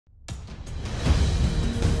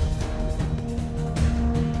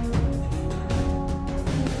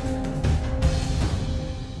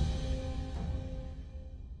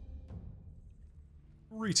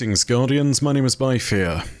Greetings, Guardians. My name is Bife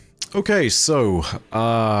here. Okay, so,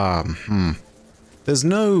 there's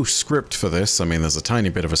no script for this. I mean, there's a tiny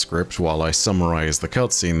bit of a script while I summarize the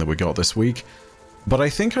cutscene that we got this week. But I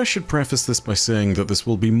think I should preface this by saying that this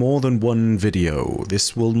will be more than one video.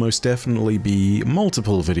 This will most definitely be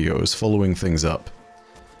multiple videos following things up.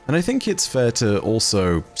 And I think it's fair to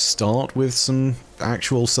also start with some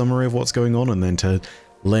actual summary of what's going on and then to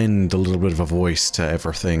lend a little bit of a voice to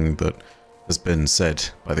everything that has been said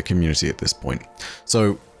by the community at this point.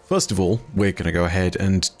 So, first of all, we're going to go ahead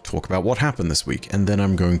and talk about what happened this week, and then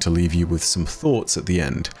I'm going to leave you with some thoughts at the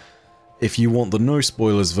end. If you want the no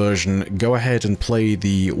spoilers version, go ahead and play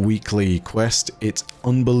the weekly quest. It's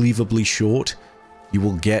unbelievably short. You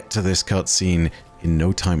will get to this cutscene in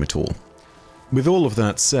no time at all. With all of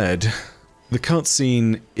that said, the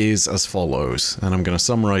cutscene is as follows, and I'm going to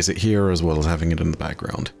summarize it here as well as having it in the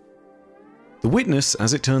background. The witness,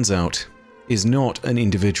 as it turns out, is not an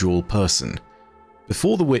individual person.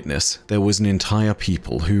 Before the witness, there was an entire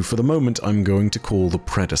people who, for the moment, I'm going to call the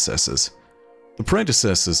predecessors. The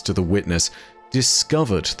predecessors to the witness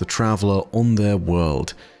discovered the traveler on their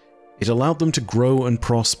world. It allowed them to grow and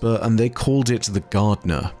prosper, and they called it the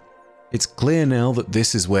Gardener. It's clear now that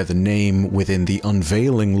this is where the name within the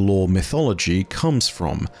Unveiling lore mythology comes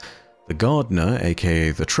from. The Gardener,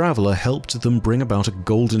 aka the Traveler, helped them bring about a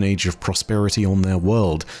golden age of prosperity on their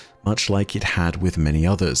world, much like it had with many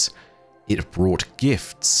others. It brought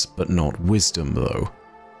gifts, but not wisdom, though.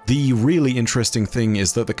 The really interesting thing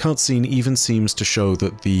is that the cutscene even seems to show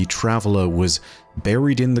that the Traveler was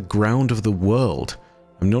buried in the ground of the world.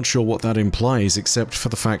 I'm not sure what that implies, except for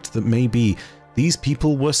the fact that maybe these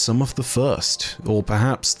people were some of the first, or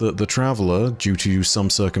perhaps that the Traveler, due to some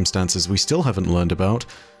circumstances we still haven't learned about,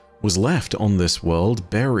 was left on this world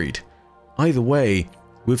buried. Either way,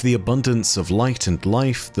 with the abundance of light and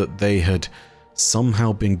life that they had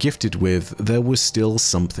somehow been gifted with, there was still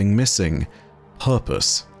something missing: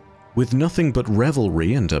 purpose. With nothing but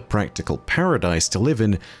revelry and a practical paradise to live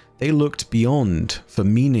in, they looked beyond for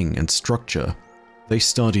meaning and structure. They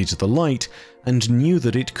studied the light and knew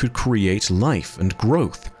that it could create life and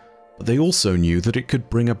growth, but they also knew that it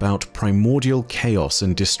could bring about primordial chaos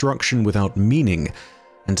and destruction without meaning,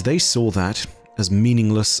 and they saw that as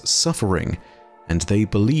meaningless suffering, and they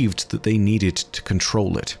believed that they needed to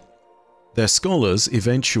control it. Their scholars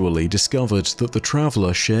eventually discovered that the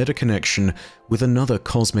Traveler shared a connection with another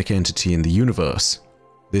cosmic entity in the universe.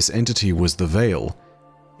 This entity was the Veil.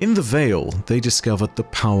 In the Veil, they discovered the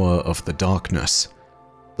power of the darkness.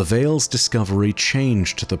 The Veil's discovery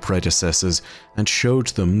changed the predecessors and showed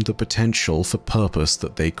them the potential for purpose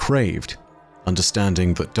that they craved.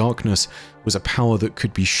 Understanding that darkness was a power that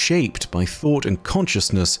could be shaped by thought and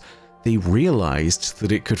consciousness, they realized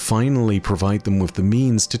that it could finally provide them with the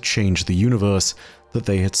means to change the universe that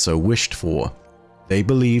they had so wished for. They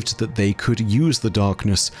believed that they could use the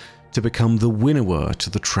darkness to become the winnower to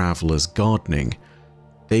the Traveler's gardening.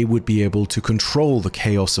 They would be able to control the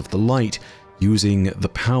chaos of the light using the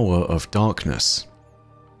power of darkness.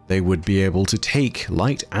 They would be able to take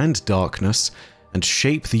light and darkness and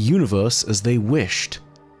shape the universe as they wished.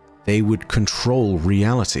 They would control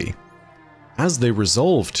reality. As they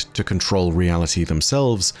resolved to control reality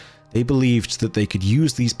themselves, they believed that they could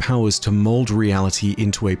use these powers to mold reality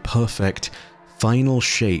into a perfect, final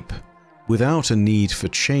shape, without a need for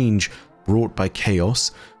change brought by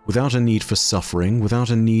chaos, without a need for suffering, without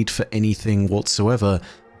a need for anything whatsoever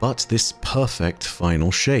but this perfect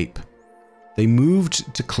final shape. They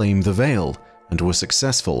moved to claim the Veil, and were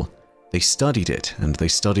successful. They studied it, and they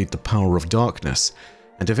studied the power of darkness,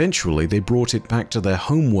 and eventually they brought it back to their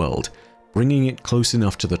home world, bringing it close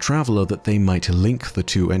enough to the Traveler that they might link the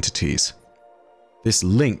two entities. This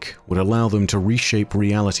link would allow them to reshape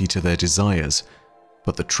reality to their desires,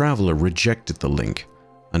 but the Traveler rejected the link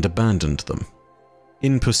and abandoned them.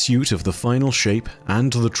 In pursuit of the final shape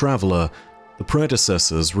and the Traveler, the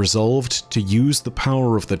predecessors resolved to use the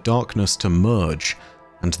power of the darkness to merge,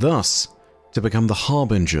 and thus to become the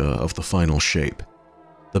harbinger of the final shape.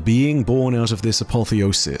 The being born out of this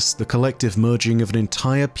apotheosis, the collective merging of an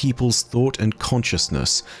entire people's thought and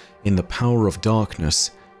consciousness in the power of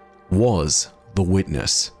darkness, was the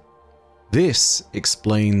Witness. This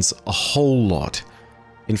explains a whole lot.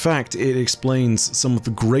 In fact, it explains some of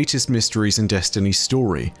the greatest mysteries in Destiny's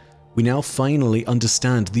story. We now finally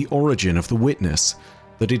understand the origin of the Witness,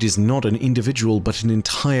 that it is not an individual but an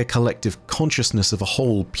entire collective consciousness of a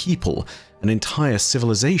whole people, an entire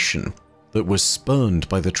civilization, that was spurned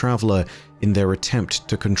by the Traveler in their attempt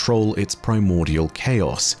to control its primordial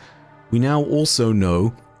chaos. We now also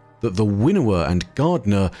know that the Winnower and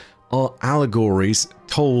Gardener are allegories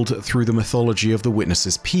told through the mythology of the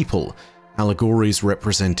Witness's people, allegories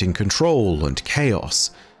representing control and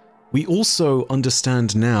chaos. We also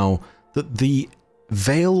understand now that the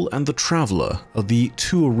Veil and the Traveler are the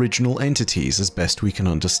two original entities as best we can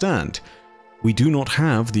understand. We do not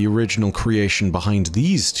have the original creation behind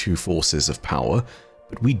these two forces of power,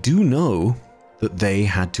 but we do know that they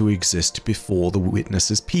had to exist before the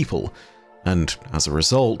Witness's people, and as a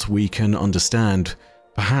result we can understand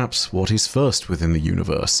perhaps what is first within the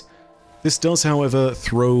universe. This does, however,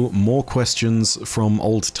 throw more questions from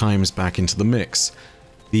old times back into the mix.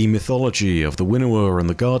 The mythology of the Winnower and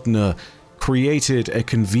the Gardener created a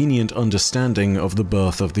convenient understanding of the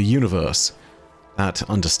birth of the universe. That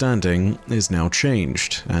understanding is now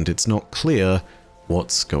changed, and it's not clear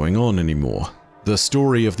what's going on anymore. The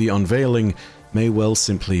story of the unveiling may well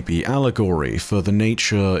simply be allegory for the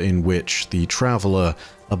nature in which the Traveler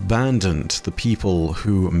abandoned the people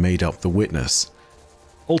who made up the Witness.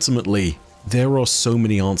 Ultimately, there are so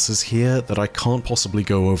many answers here that I can't possibly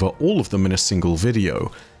go over all of them in a single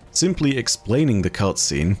video. Simply explaining the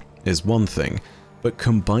cutscene is one thing, but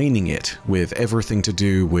combining it with everything to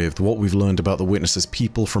do with what we've learned about the Witness's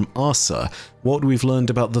people from Arsa, what we've learned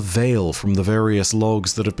about the Veil from the various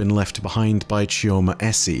logs that have been left behind by Chioma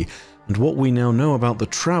Essie, and what we now know about the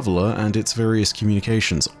Traveler and its various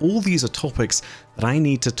communications. All these are topics that I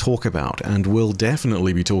need to talk about, and will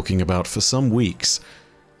definitely be talking about for some weeks.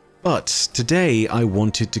 But today I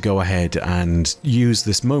wanted to go ahead and use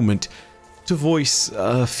this moment to voice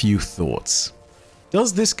a few thoughts.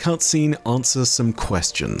 Does this cutscene answer some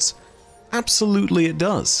questions? Absolutely it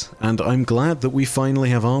does, and I'm glad that we finally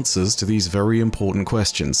have answers to these very important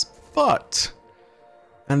questions. But,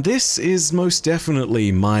 and this is most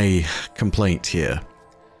definitely my complaint here,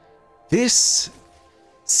 this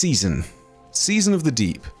season of the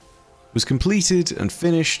Deep, was completed and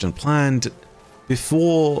finished and planned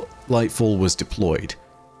before Lightfall was deployed.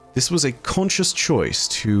 This was a conscious choice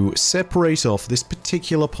to separate off this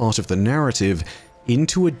particular part of the narrative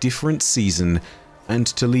into a different season and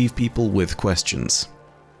to leave people with questions.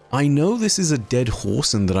 I know this is a dead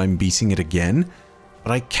horse and that I'm beating it again,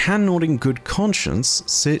 but I cannot in good conscience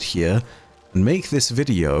sit here and make this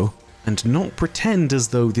video and not pretend as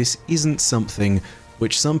though this isn't something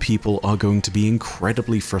which some people are going to be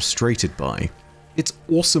incredibly frustrated by. It's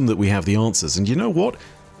awesome that we have the answers, and you know what?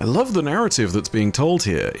 I love the narrative that's being told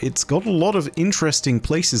here. It's got a lot of interesting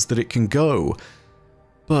places that it can go,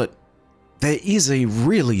 but there is a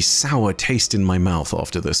really sour taste in my mouth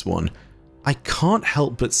after this one. I can't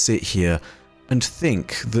help but sit here and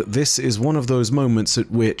think that this is one of those moments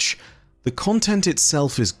at which the content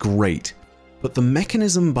itself is great, but the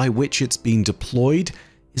mechanism by which it's being deployed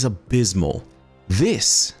is abysmal.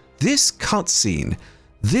 This cutscene,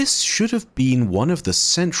 this should have been one of the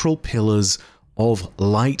central pillars of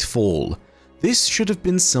Lightfall. This should have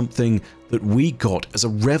been something that we got as a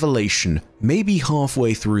revelation, maybe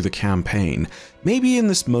halfway through the campaign, maybe in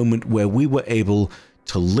this moment where we were able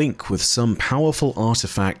to link with some powerful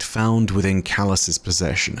artifact found within Callus's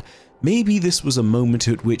possession. Maybe this was a moment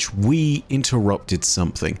at which we interrupted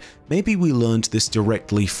something. Maybe we learned this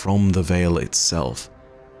directly from the Veil itself.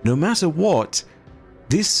 No matter what,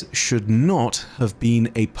 this should not have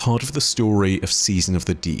been a part of the story of Season of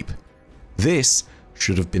the Deep. This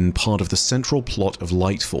should have been part of the central plot of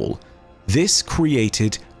Lightfall. This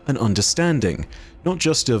created an understanding, not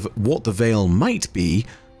just of what the Veil might be,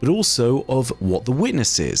 but also of what the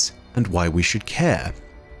Witness is, and why we should care.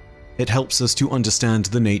 It helps us to understand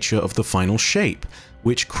the nature of the final shape,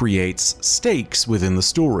 which creates stakes within the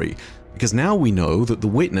story, because now we know that the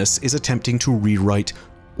Witness is attempting to rewrite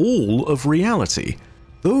all of reality.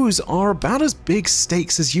 Those are about as big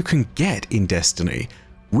stakes as you can get in Destiny.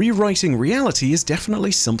 Rewriting reality is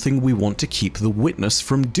definitely something we want to keep the Witness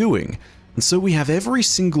from doing, and so we have every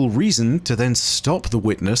single reason to then stop the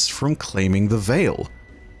Witness from claiming the Veil.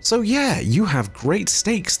 So yeah, you have great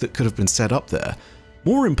stakes that could have been set up there.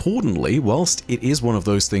 More importantly, whilst it is one of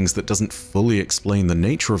those things that doesn't fully explain the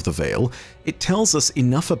nature of the Veil, it tells us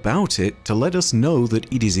enough about it to let us know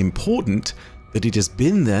that it is important, that it has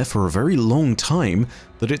been there for a very long time,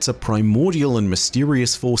 that it's a primordial and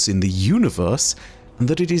mysterious force in the universe, and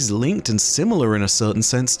that it is linked and similar in a certain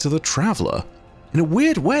sense to the Traveler. In a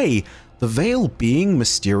weird way, the Veil being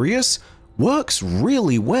mysterious works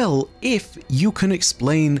really well if you can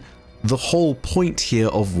explain the whole point here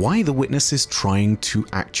of why the Witness is trying to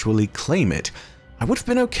actually claim it. I would have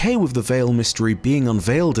been okay with the Veil mystery being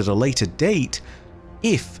unveiled at a later date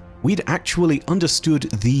if we'd actually understood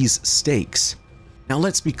these stakes. Now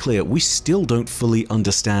let's be clear, we still don't fully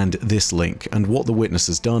understand this link and what the Witness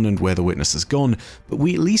has done and where the Witness has gone, but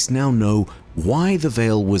we at least now know why the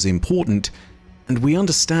Veil was important, and we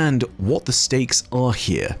understand what the stakes are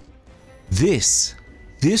here. This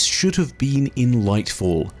should have been in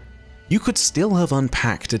Lightfall. You could still have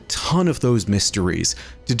unpacked a ton of those mysteries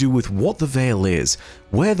to do with what the Veil is,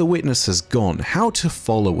 where the Witness has gone, how to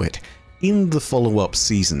follow it, in the follow-up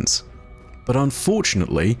seasons. But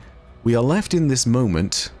unfortunately, we are left in this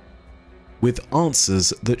moment with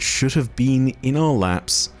answers that should have been in our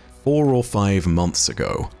laps 4 or 5 months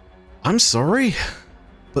ago. I'm sorry,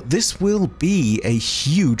 but this will be a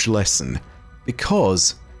huge lesson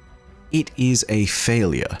because it is a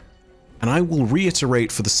failure. And I will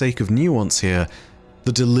reiterate for the sake of nuance here,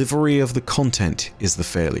 the delivery of the content is the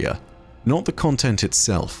failure, not the content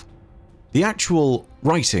itself. The actual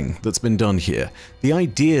writing that's been done here, the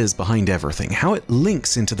ideas behind everything, how it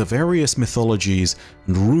links into the various mythologies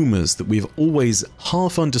and rumors that we've always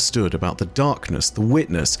half understood about the darkness, the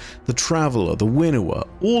witness, the traveler, the winnower,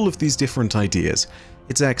 all of these different ideas.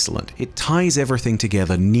 It's excellent. It ties everything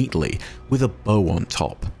together neatly with a bow on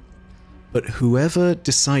top. But whoever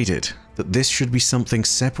decided that this should be something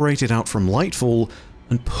separated out from Lightfall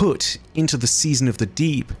and put into the Season of the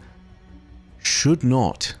Deep should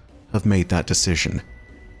not have made that decision.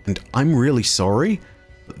 And I'm really sorry,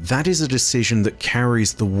 but that is a decision that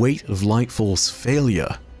carries the weight of Lightfall's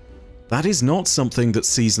failure. That is not something that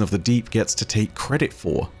Season of the Deep gets to take credit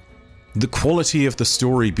for. The quality of the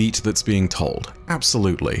story beat that's being told,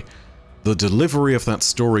 absolutely. The delivery of that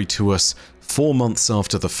story to us 4 months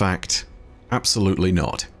after the fact, absolutely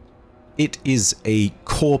not. It is a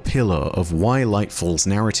core pillar of why Lightfall's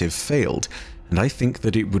narrative failed, and I think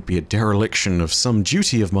that it would be a dereliction of some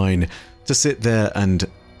duty of mine to sit there and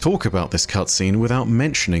talk about this cutscene without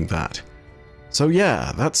mentioning that. So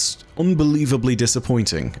yeah, that's unbelievably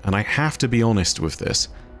disappointing, and I have to be honest with this.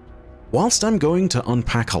 Whilst I'm going to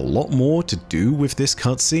unpack a lot more to do with this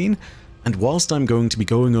cutscene, and whilst I'm going to be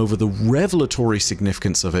going over the revelatory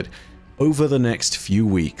significance of it over the next few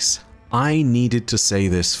weeks, I needed to say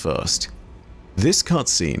this first. This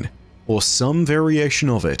cutscene, or some variation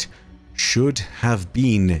of it, should have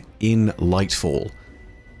been in Lightfall.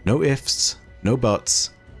 No ifs, no buts,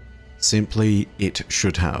 simply it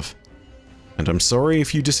should have. And I'm sorry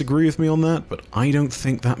if you disagree with me on that, but I don't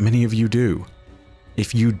think that many of you do.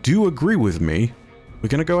 If you do agree with me, we're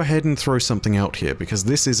going to go ahead and throw something out here because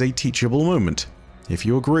this is a teachable moment. If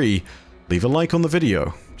you agree, leave a like on the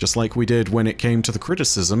video, just like we did when it came to the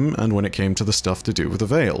criticism and when it came to the stuff to do with the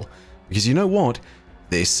Veil. Because you know what?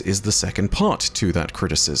 This is the second part to that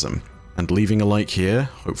criticism. And leaving a like here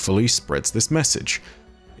hopefully spreads this message.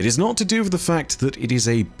 It is not to do with the fact that it is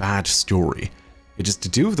a bad story. It is to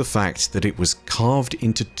do with the fact that it was carved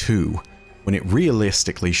into two, when it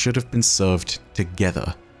realistically should have been served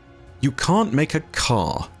together. You can't make a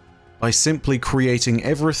car by simply creating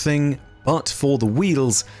everything but for the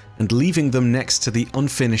wheels and leaving them next to the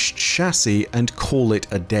unfinished chassis and call it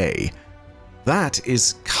a day. That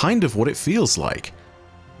is kind of what it feels like.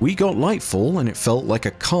 We got Lightfall and it felt like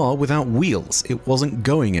a car without wheels. It wasn't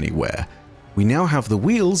going anywhere. We now have the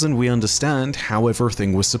wheels and we understand how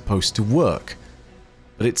everything was supposed to work.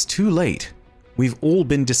 But it's too late. We've all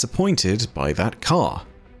been disappointed by that car.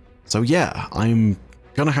 So yeah, I'm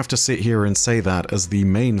gonna have to sit here and say that as the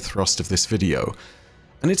main thrust of this video.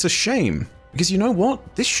 And it's a shame, because you know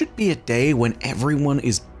what? This should be a day when everyone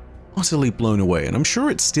is utterly blown away, and I'm sure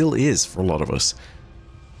it still is for a lot of us.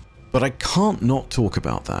 But I can't not talk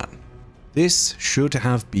about that. This should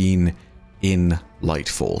have been in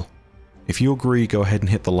Lightfall. If you agree, go ahead and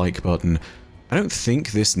hit the like button. I don't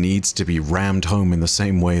think this needs to be rammed home in the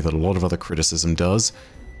same way that a lot of other criticism does,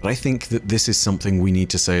 but I think that this is something we need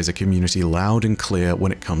to say as a community loud and clear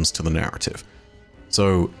when it comes to the narrative.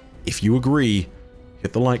 So, if you agree,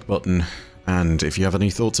 hit the like button, and if you have any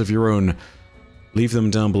thoughts of your own, leave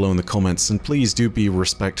them down below in the comments, and please do be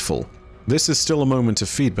respectful. This is still a moment of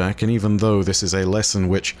feedback, and even though this is a lesson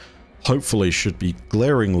which hopefully should be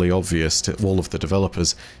glaringly obvious to all of the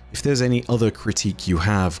developers, if there's any other critique you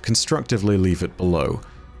have, constructively leave it below.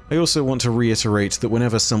 I also want to reiterate that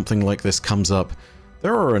whenever something like this comes up,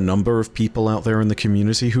 there are a number of people out there in the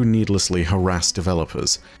community who needlessly harass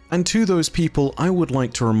developers. And to those people, I would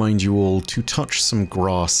like to remind you all to touch some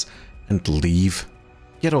grass and leave.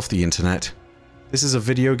 Get off the internet. This is a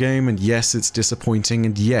video game, and yes, it's disappointing,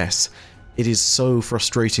 and yes, it is so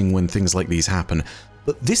frustrating when things like these happen.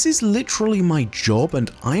 But this is literally my job, and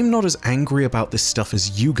I'm not as angry about this stuff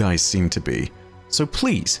as you guys seem to be. So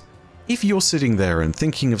please, if you're sitting there and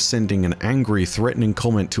thinking of sending an angry, threatening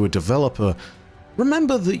comment to a developer,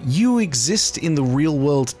 remember that you exist in the real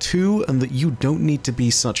world too, and that you don't need to be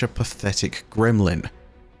such a pathetic gremlin.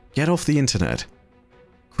 Get off the internet.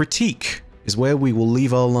 Critique, is where we will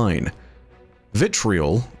leave our line.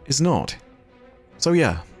 Vitriol is not. So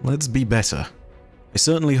yeah, let's be better. I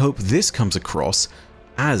certainly hope this comes across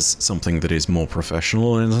as something that is more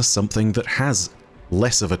professional and as something that has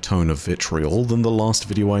less of a tone of vitriol than the last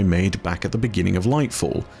video I made back at the beginning of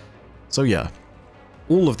Lightfall. So yeah,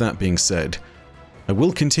 all of that being said, I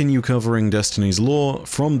will continue covering Destiny's lore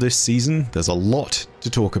from this season. There's a lot to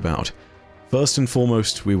talk about. First and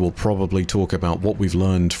foremost, we will probably talk about what we've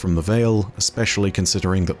learned from the Veil, especially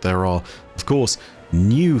considering that there are, of course,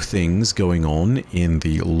 new things going on in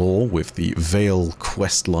the lore with the Veil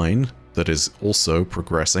questline that is also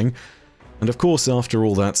progressing. And of course, after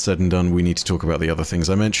all that's said and done, we need to talk about the other things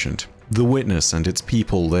I mentioned. The Witness and its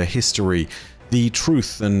people, their history, the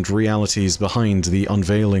truth and realities behind the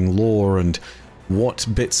unveiling lore, and what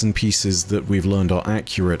bits and pieces that we've learned are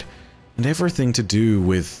accurate, and everything to do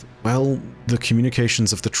with, well, the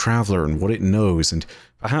communications of the Traveler and what it knows, and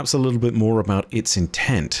perhaps a little bit more about its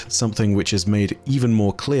intent, something which is made even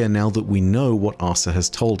more clear now that we know what Asa has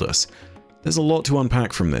told us. There's a lot to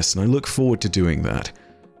unpack from this, and I look forward to doing that.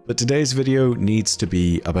 But today's video needs to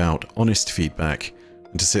be about honest feedback,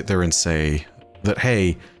 and to sit there and say that,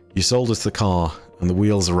 hey, you sold us the car, and the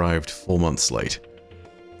wheels arrived 4 months late.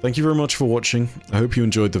 Thank you very much for watching. I hope you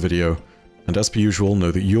enjoyed the video, and as per usual, know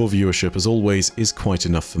that your viewership, as always, is quite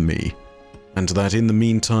enough for me. And that in the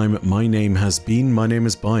meantime, my name is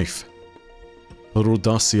Bife.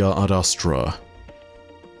 Rodacia ad Astra.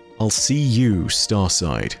 I'll see you,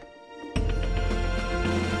 Starside.